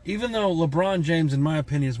 Even though LeBron James, in my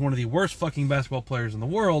opinion, is one of the worst fucking basketball players in the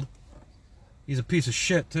world, he's a piece of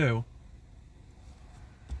shit too,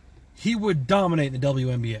 he would dominate the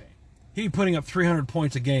WNBA. He'd be putting up 300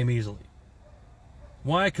 points a game easily.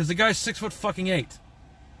 Why? Because the guy's 6'8".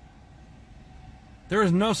 There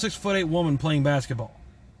is no 6'8" woman playing basketball.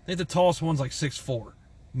 I think the tallest one's like 6'4",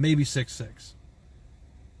 maybe 6'6".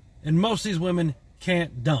 And most of these women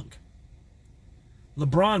can't dunk.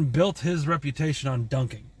 LeBron built his reputation on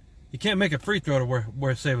dunking. He can't make a free throw to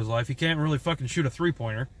where save his life. He can't really fucking shoot a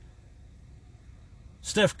three-pointer.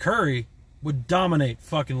 Steph Curry would dominate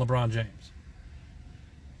fucking LeBron James.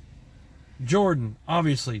 Jordan,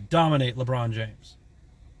 obviously, dominate LeBron James.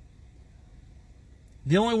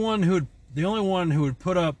 The only one who would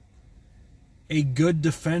put up a good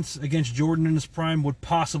defense against Jordan in his prime would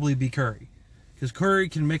possibly be Curry. Because Curry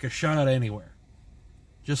can make a shot out of anywhere.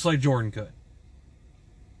 Just like Jordan could.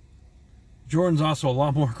 Jordan's also a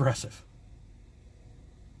lot more aggressive.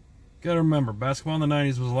 Gotta remember, basketball in the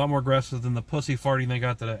 90s was a lot more aggressive than the pussy farting they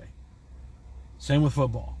got today. Same with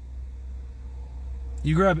football.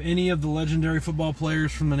 You grab any of the legendary football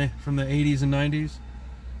players from the 80s and 90s,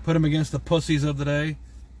 put them against the pussies of the day,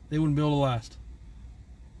 they wouldn't be able to last.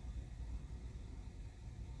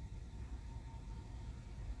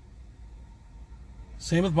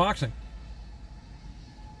 Same with boxing.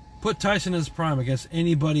 Put Tyson in his prime against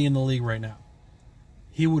anybody in the league right now.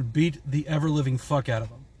 He would beat the ever-living fuck out of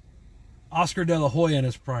him. Oscar De La Hoya in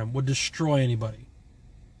his prime would destroy anybody.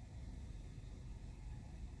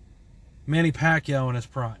 Manny Pacquiao in his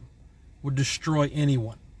prime would destroy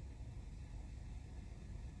anyone.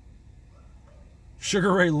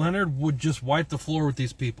 Sugar Ray Leonard would just wipe the floor with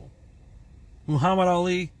these people. Muhammad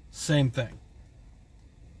Ali, same thing.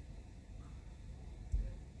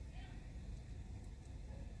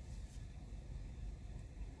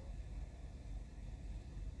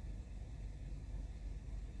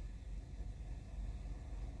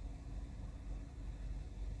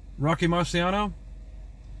 Rocky Marciano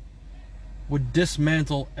would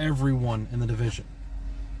dismantle everyone in the division.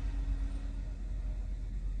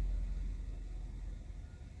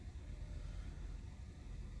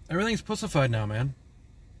 Everything's pussified now, man.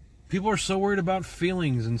 People are so worried about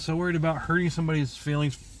feelings and so worried about hurting somebody's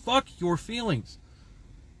feelings. Fuck your feelings.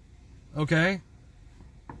 Okay?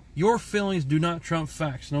 Your feelings do not trump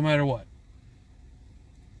facts, no matter what.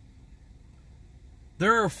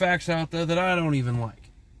 There are facts out there that I don't even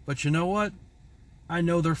like. But you know what? I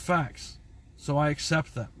know they're facts. So I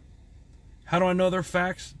accept them. How do I know they're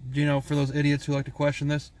facts? You know, for those idiots who like to question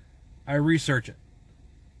this, I research it.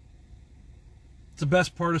 It's the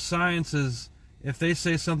best part of science is if they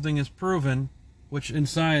say something is proven, which in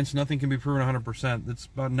science nothing can be proven 100%, it's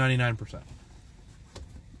about 99%.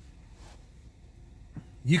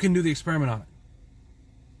 You can do the experiment on it.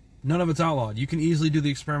 None of it's outlawed. You can easily do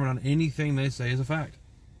the experiment on anything they say is a fact.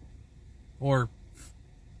 Or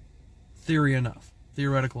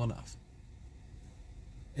theoretical enough.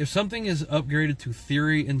 If something is upgraded to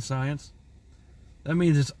theory in science, that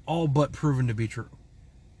means it's all but proven to be true.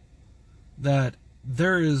 That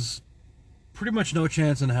there is pretty much no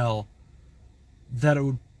chance in hell that it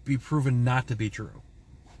would be proven not to be true.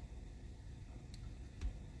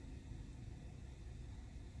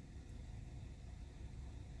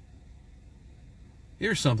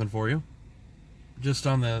 Here's something for you, just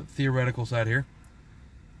on the theoretical side here.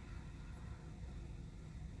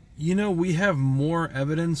 You know, we have more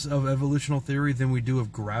evidence of evolutional theory than we do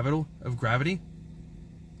of gravity.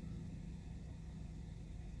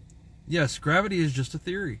 Yes, gravity is just a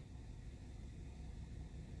theory.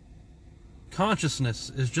 Consciousness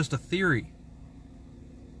is just a theory.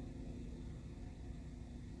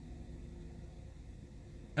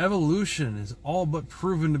 Evolution is all but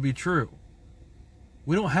proven to be true.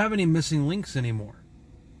 We don't have any missing links anymore.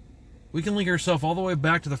 We can link ourselves all the way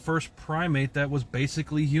back to the first primate that was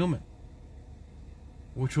basically human,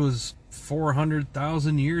 which was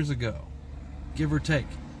 400,000 years ago, give or take.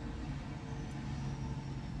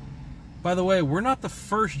 By the way, we're not the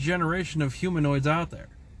first generation of humanoids out there.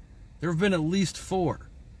 There have been at least 4.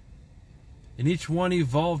 And each one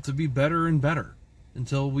evolved to be better and better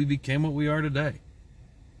until we became what we are today.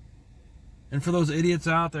 And for those idiots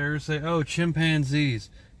out there who say, oh, chimpanzees,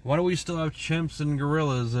 why do we still have chimps and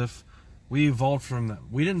gorillas if we evolved from them?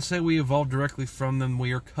 We didn't say we evolved directly from them.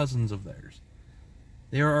 We are cousins of theirs.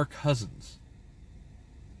 They are our cousins.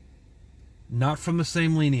 Not from the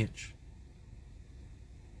same lineage.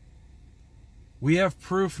 We have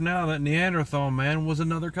proof now that Neanderthal man was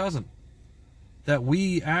another cousin. That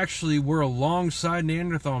we actually were alongside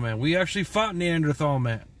Neanderthal man. We actually fought Neanderthal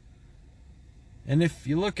man. And if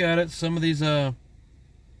you look at it, some of these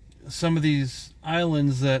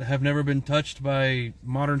islands that have never been touched by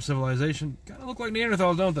modern civilization kind of look like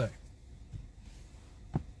Neanderthals, don't they?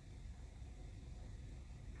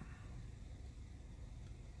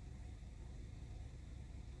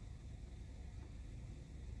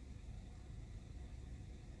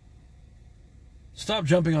 Stop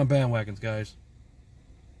jumping on bandwagons, guys.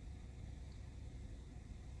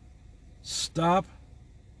 Stop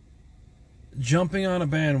jumping on a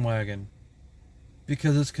bandwagon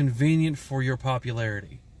because it's convenient for your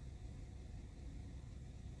popularity.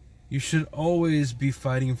 You should always be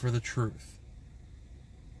fighting for the truth.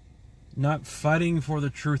 Not fighting for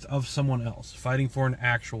the truth of someone else. Fighting for an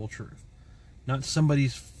actual truth. Not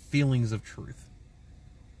somebody's feelings of truth.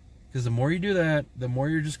 Because the more you do that, the more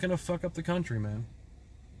you're just going to fuck up the country, man.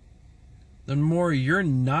 The more you're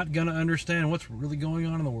not going to understand what's really going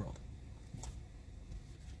on in the world.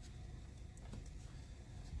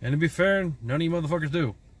 And to be fair, none of you motherfuckers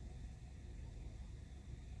do.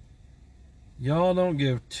 Y'all don't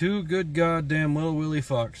give 2 good goddamn little willy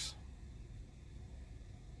fucks.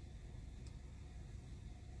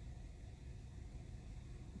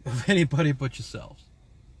 Of anybody but yourselves.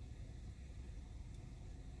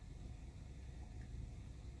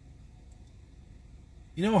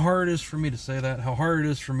 You know how hard it is for me to say that? How hard it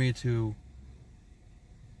is for me to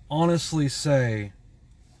honestly say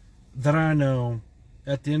that I know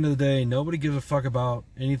at the end of the day, nobody gives a fuck about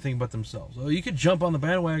anything but themselves. Oh, you could jump on the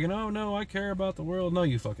bandwagon. Oh, no, I care about the world. No,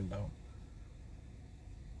 you fucking don't.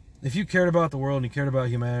 If you cared about the world and you cared about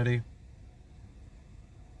humanity,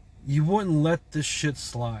 you wouldn't let this shit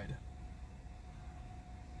slide.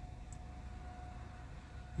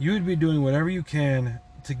 You would be doing whatever you can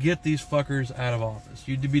to get these fuckers out of office.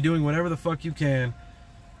 You'd be doing whatever the fuck you can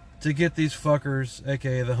to get these fuckers,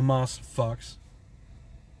 aka the Hamas fucks,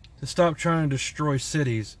 to stop trying to destroy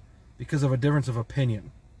cities because of a difference of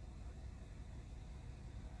opinion.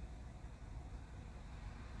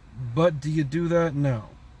 But do you do that? No.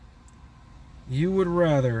 You would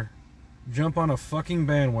rather jump on a fucking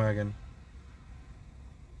bandwagon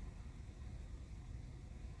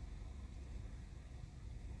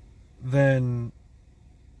than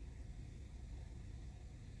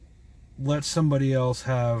let somebody else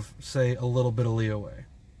have, say, a little bit of leeway.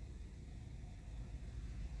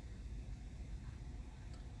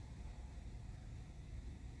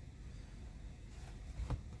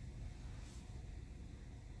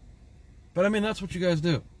 But I mean, that's what you guys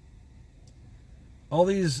do. All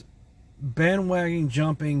these bandwagon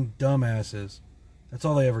jumping dumbasses, that's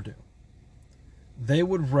all they ever do. They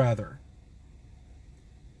would rather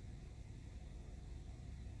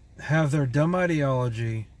have their dumb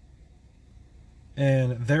ideology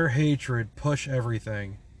and their hatred push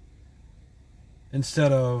everything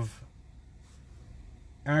instead of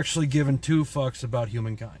actually giving two fucks about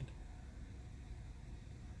humankind.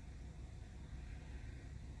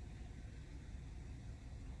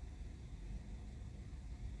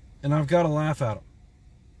 And I've got to laugh at them.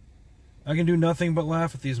 I can do nothing but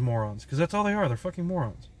laugh at these morons, because that's all they are. They're fucking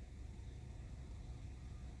morons.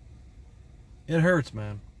 It hurts,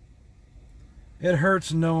 man. It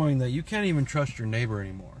hurts knowing that you can't even trust your neighbor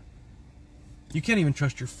anymore. You can't even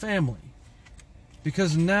trust your family.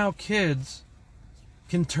 Because now kids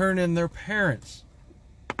can turn in their parents.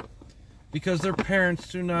 Because their parents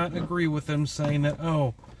do not agree with them saying that,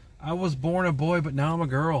 oh, I was born a boy, but now I'm a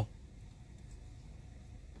girl.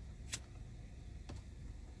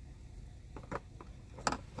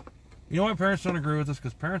 You know why parents don't agree with this?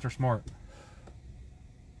 Because parents are smart.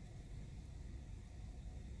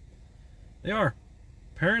 They are.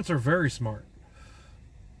 Parents are very smart.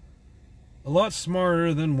 A lot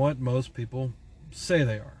smarter than what most people say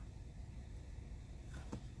they are.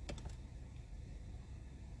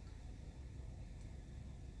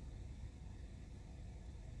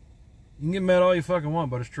 You can get mad all you fucking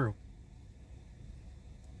want, but it's true.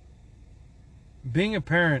 Being a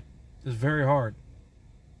parent is very hard.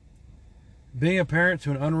 Being a parent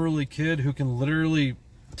to an unruly kid who can literally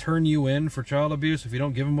turn you in for child abuse if you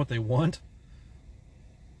don't give them what they want.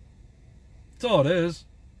 That's all it is.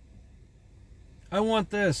 I want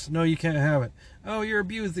this. No, you can't have it. Oh, you're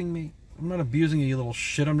abusing me. I'm not abusing you, you little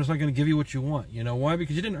shit. I'm just not going to give you what you want. You know why?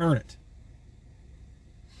 Because you didn't earn it.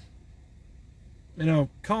 You know,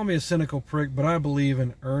 call me a cynical prick, but I believe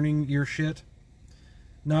in earning your shit.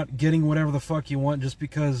 Not getting whatever the fuck you want just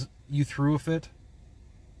because you threw a fit.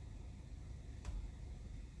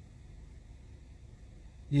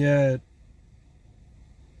 Yeah.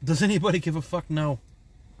 Does anybody give a fuck? No.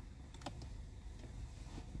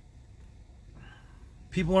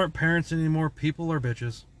 People aren't parents anymore. People are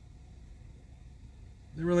bitches.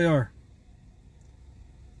 They really are.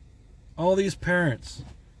 All these parents.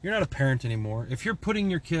 You're not a parent anymore. If you're putting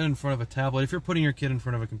your kid in front of a tablet, if you're putting your kid in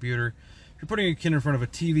front of a computer, if you're putting your kid in front of a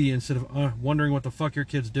TV instead of wondering what the fuck your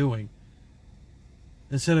kid's doing,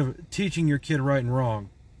 instead of teaching your kid right and wrong,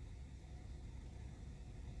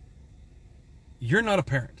 you're not a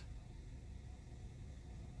parent.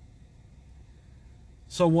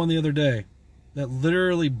 Saw one the other day that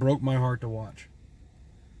literally broke my heart to watch.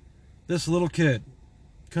 This little kid,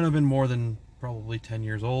 couldn't have been more than probably 10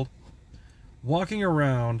 years old, walking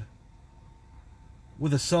around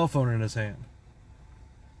with a cell phone in his hand,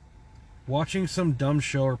 watching some dumb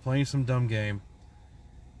show or playing some dumb game,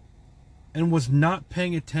 and was not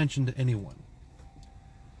paying attention to anyone.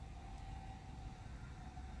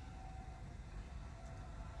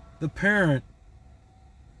 The parent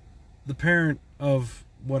of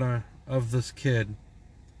this kid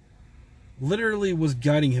literally was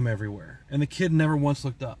guiding him everywhere, and the kid never once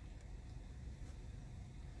looked up.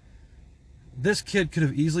 This kid could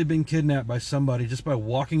have easily been kidnapped by somebody just by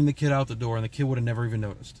walking the kid out the door, and the kid would have never even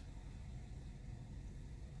noticed.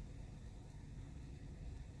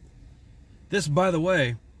 This, by the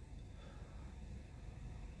way,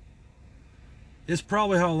 is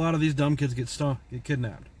probably how a lot of these dumb kids get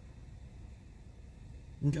kidnapped.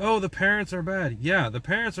 Oh, the parents are bad. Yeah, the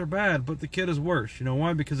parents are bad, but the kid is worse. You know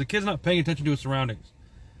why? Because the kid's not paying attention to his surroundings.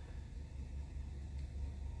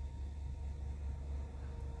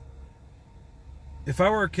 If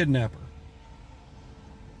I were a kidnapper,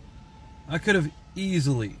 I could have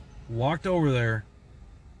easily walked over there,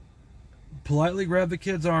 politely grabbed the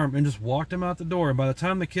kid's arm, and just walked him out the door. And by the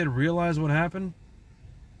time the kid realized what happened,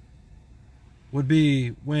 would be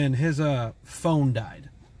when his phone died.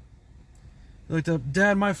 He looked up,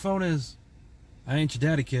 Dad, my phone is... I ain't your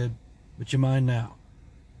daddy, kid, but you're mine now.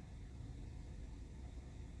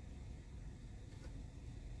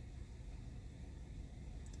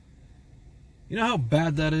 You know how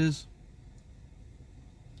bad that is?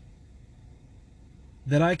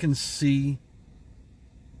 That I can see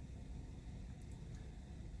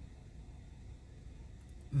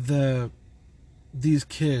these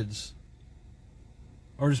kids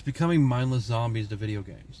are just becoming mindless zombies to video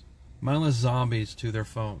games. Mindless zombies to their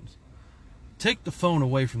phones. Take the phone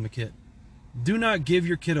away from the kid. Do not give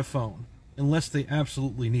your kid a phone unless they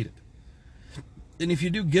absolutely need it. And if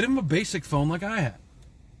you do, get them a basic phone like I had.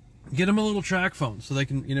 Get them a little track phone so they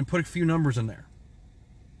can put a few numbers in there.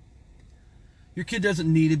 Your kid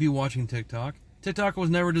doesn't need to be watching TikTok. TikTok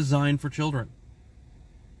was never designed for children.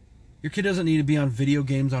 Your kid doesn't need to be on video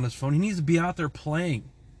games on his phone. He needs to be out there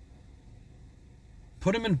playing.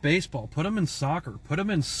 Put him in baseball. Put him in soccer. Put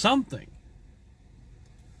him in something.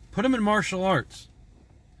 Put him in martial arts.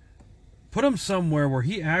 Put him somewhere where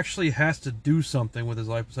he actually has to do something with his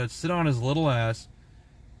life besides sit on his little ass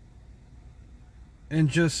and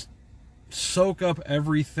just soak up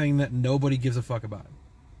everything that nobody gives a fuck about.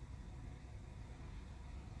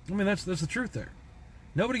 I mean, that's the truth there.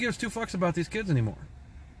 Nobody gives two fucks about these kids anymore.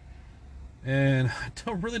 And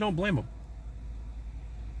I really don't blame them.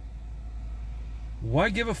 Why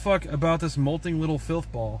give a fuck about this molting little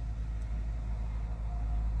filth ball?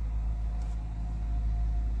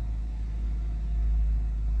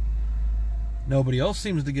 Nobody else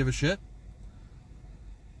seems to give a shit.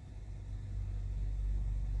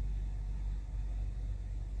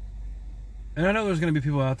 And I know there's going to be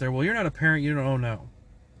people out there, well, you're not a parent, you don't know.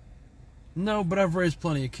 No, but I've raised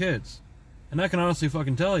plenty of kids. And I can honestly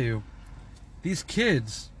fucking tell you, these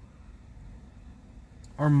kids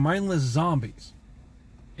are mindless zombies.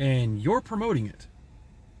 And you're promoting it.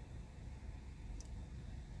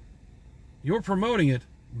 You're promoting it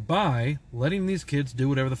by letting these kids do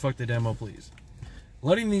whatever the fuck they damn well please.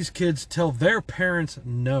 Letting these kids tell their parents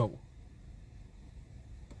no.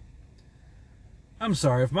 I'm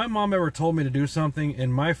sorry, if my mom ever told me to do something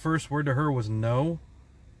and my first word to her was no,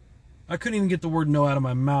 I couldn't even get the word no out of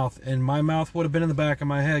my mouth, and my mouth would have been in the back of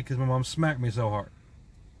my head because my mom smacked me so hard.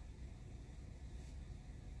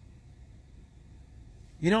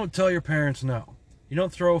 You don't tell your parents no. You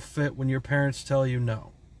don't throw a fit when your parents tell you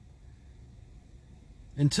no.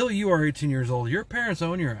 Until you are 18 years old, your parents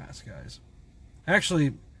own your ass, guys.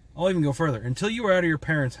 Actually, I'll even go further. Until you are out of your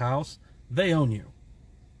parents' house, they own you.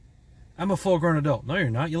 I'm a full-grown adult. No, you're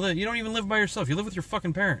not. You don't even live by yourself. You live with your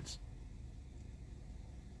fucking parents.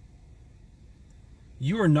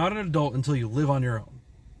 You are not an adult until you live on your own.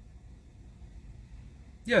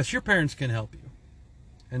 Yes, your parents can help you.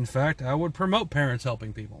 In fact, I would promote parents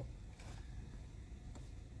helping people.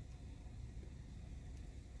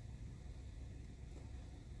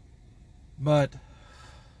 But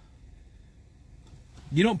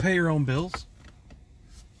you don't pay your own bills.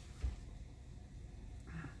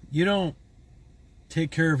 You don't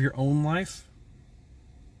take care of your own life.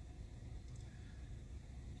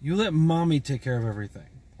 You let mommy take care of everything.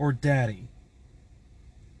 Or daddy.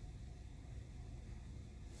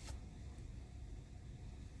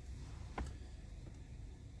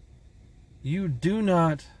 You do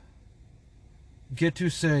not get to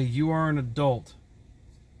say you are an adult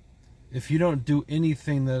if you don't do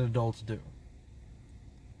anything that adults do.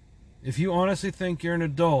 If you honestly think you're an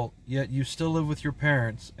adult, yet you still live with your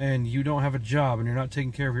parents, and you don't have a job, and you're not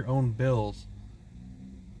taking care of your own bills,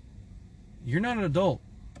 you're not an adult.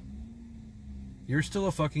 You're still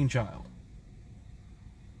a fucking child.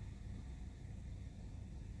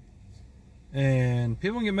 And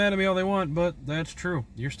people can get mad at me all they want, but that's true.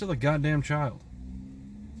 You're still a goddamn child.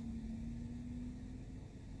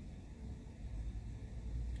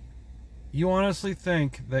 You honestly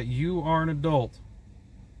think that you are an adult,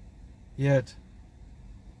 yet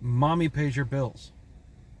mommy pays your bills.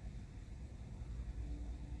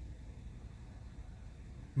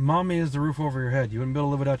 Mommy is the roof over your head. You wouldn't be able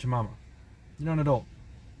to live without your mama. You're not an adult.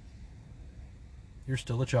 You're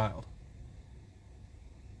still a child.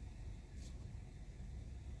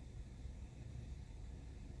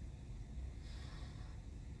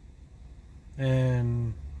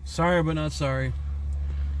 And sorry but not sorry.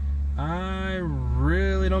 I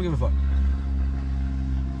really don't give a fuck.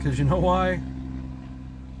 Because you know why?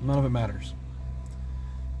 None of it matters.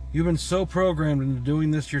 You've been so programmed into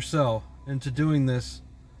doing this yourself, into doing this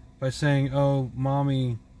by saying, oh,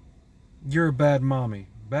 mommy, you're a bad mommy.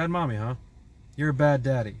 Bad mommy, huh? You're a bad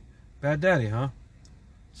daddy. Bad daddy, huh?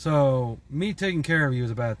 So, me taking care of you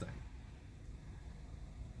is a bad thing.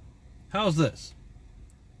 How's this?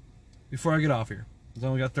 Before I get off here, I've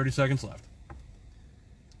only got 30 seconds left.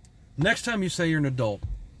 Next time you say you're an adult,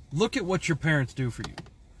 look at what your parents do for you.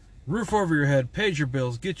 Roof over your head, pays your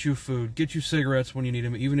bills, get you food, get you cigarettes when you need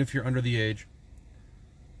them, even if you're under the age,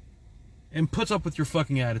 and puts up with your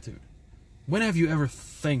fucking attitude. When have you ever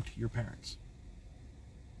thanked your parents?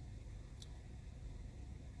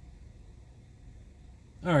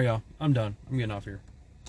 Alright, y'all. I'm done. I'm getting off here.